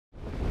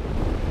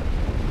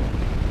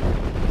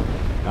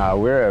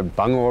We're at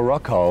Bungor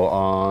Rock Hole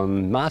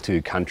on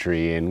Martu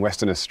country in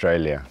Western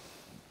Australia.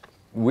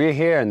 We're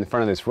here in the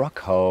front of this rock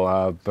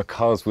hole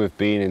because we've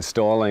been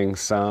installing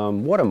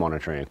some water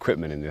monitoring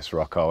equipment in this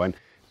rock hole. And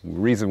the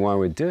reason why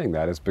we're doing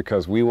that is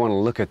because we want to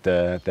look at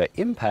the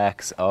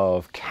impacts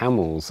of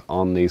camels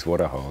on these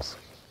water holes.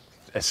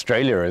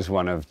 Australia is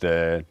one of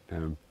the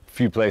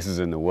few places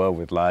in the world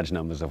with large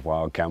numbers of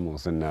wild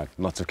camels, and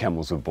lots of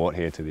camels were brought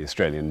here to the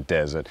Australian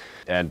desert,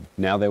 and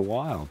now they're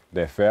wild,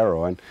 they're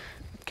feral. And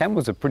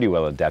camels are pretty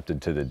well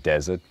adapted to the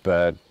desert,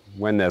 but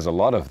when there's a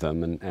lot of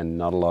them and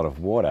not a lot of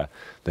water,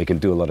 they can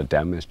do a lot of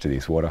damage to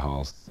these water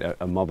holes.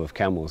 A mob of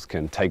camels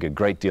can take a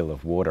great deal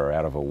of water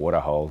out of a water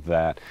hole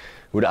that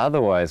would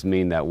otherwise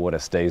mean that water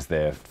stays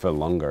there for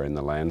longer in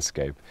the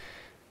landscape.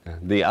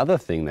 The other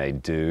thing they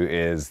do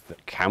is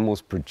that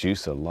camels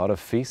produce a lot of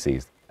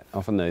feces.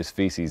 Often those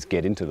feces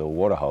get into the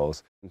water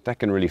holes. That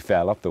can really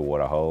foul up the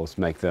water holes,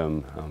 make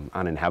them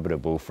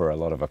uninhabitable for a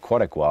lot of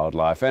aquatic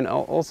wildlife, and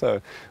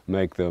also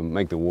make the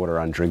water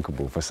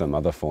undrinkable for some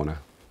other fauna.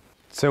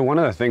 So one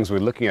of the things we're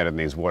looking at in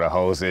these water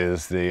holes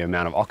is the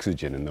amount of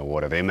oxygen in the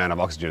water, the amount of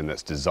oxygen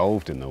that's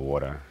dissolved in the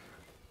water.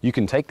 You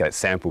can take that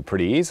sample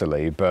pretty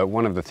easily, but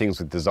one of the things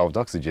with dissolved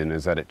oxygen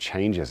is that it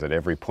changes at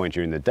every point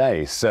during the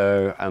day.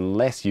 So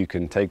unless you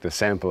can take the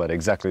sample at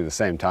exactly the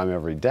same time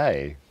every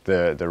day,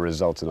 the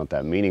results are not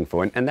that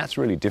meaningful. And that's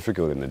really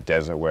difficult in the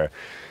desert, where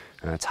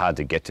it's hard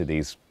to get to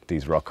these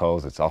rock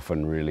holes. It's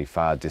often really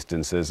far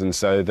distances. And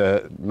so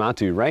the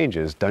Martu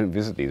rangers don't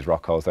visit these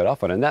rock holes that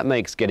often, and that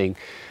makes getting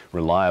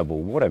reliable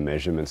water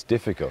measurements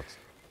difficult.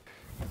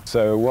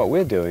 So what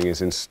we're doing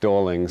is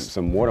installing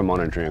some water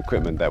monitoring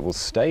equipment that will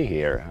stay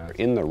here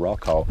in the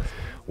rock hole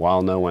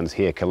while no one's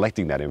here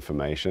collecting that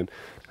information.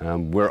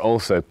 We're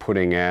also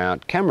putting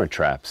out camera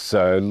traps,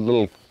 so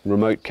little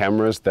remote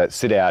cameras that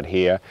sit out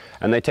here,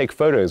 and they take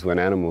photos when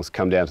animals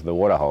come down to the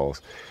water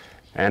holes.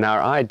 And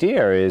our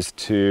idea is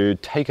to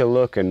take a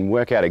look and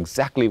work out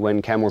exactly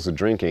when camels are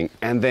drinking,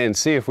 and then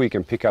see if we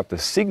can pick up the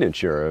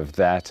signature of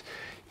that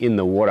in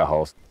the water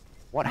holes.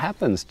 What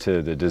happens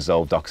to the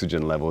dissolved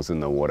oxygen levels in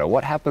the water?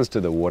 What happens to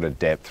the water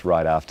depth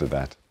right after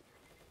that?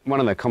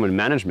 One of the common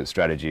management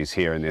strategies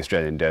here in the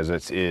Australian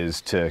deserts is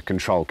to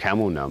control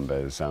camel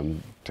numbers,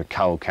 to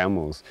cull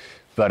camels.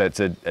 But it's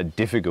a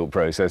difficult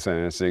process,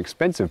 and it's an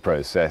expensive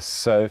process.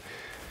 So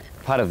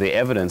part of the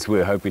evidence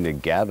we're hoping to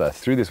gather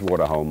through this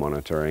water hole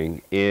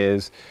monitoring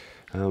is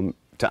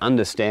to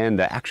understand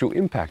the actual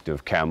impact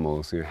of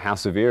camels. How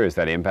severe is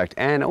that impact?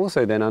 And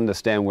also then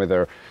understand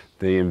whether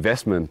the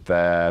investment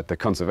that the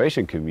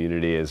conservation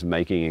community is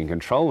making in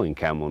controlling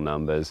camel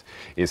numbers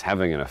is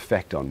having an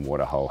effect on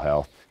water hole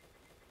health.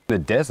 In the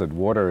desert,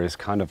 water is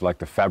kind of like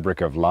the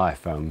fabric of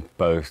life,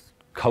 both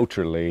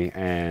culturally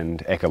and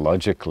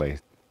ecologically.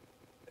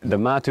 The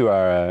Martu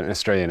are an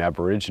Australian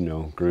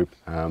Aboriginal group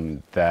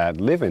that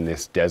live in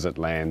this desert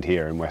land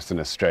here in Western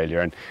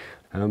Australia.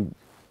 And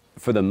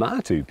for the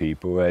Martu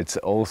people, it's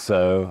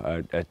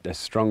also a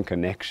strong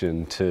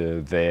connection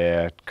to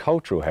their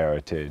cultural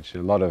heritage.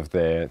 A lot of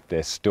their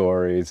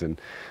stories and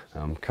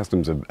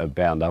customs are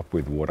bound up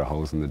with water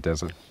holes in the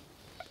desert.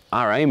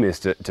 Our aim is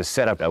to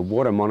set up a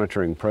water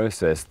monitoring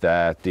process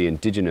that the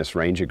indigenous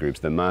ranger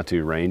groups, the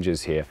Martu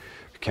rangers here,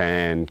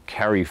 can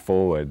carry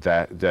forward,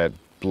 that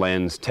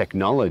blends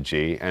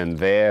technology and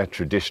their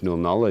traditional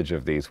knowledge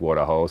of these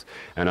water holes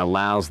and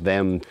allows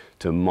them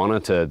to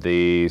monitor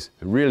these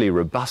really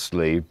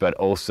robustly but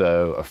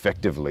also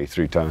effectively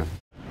through time.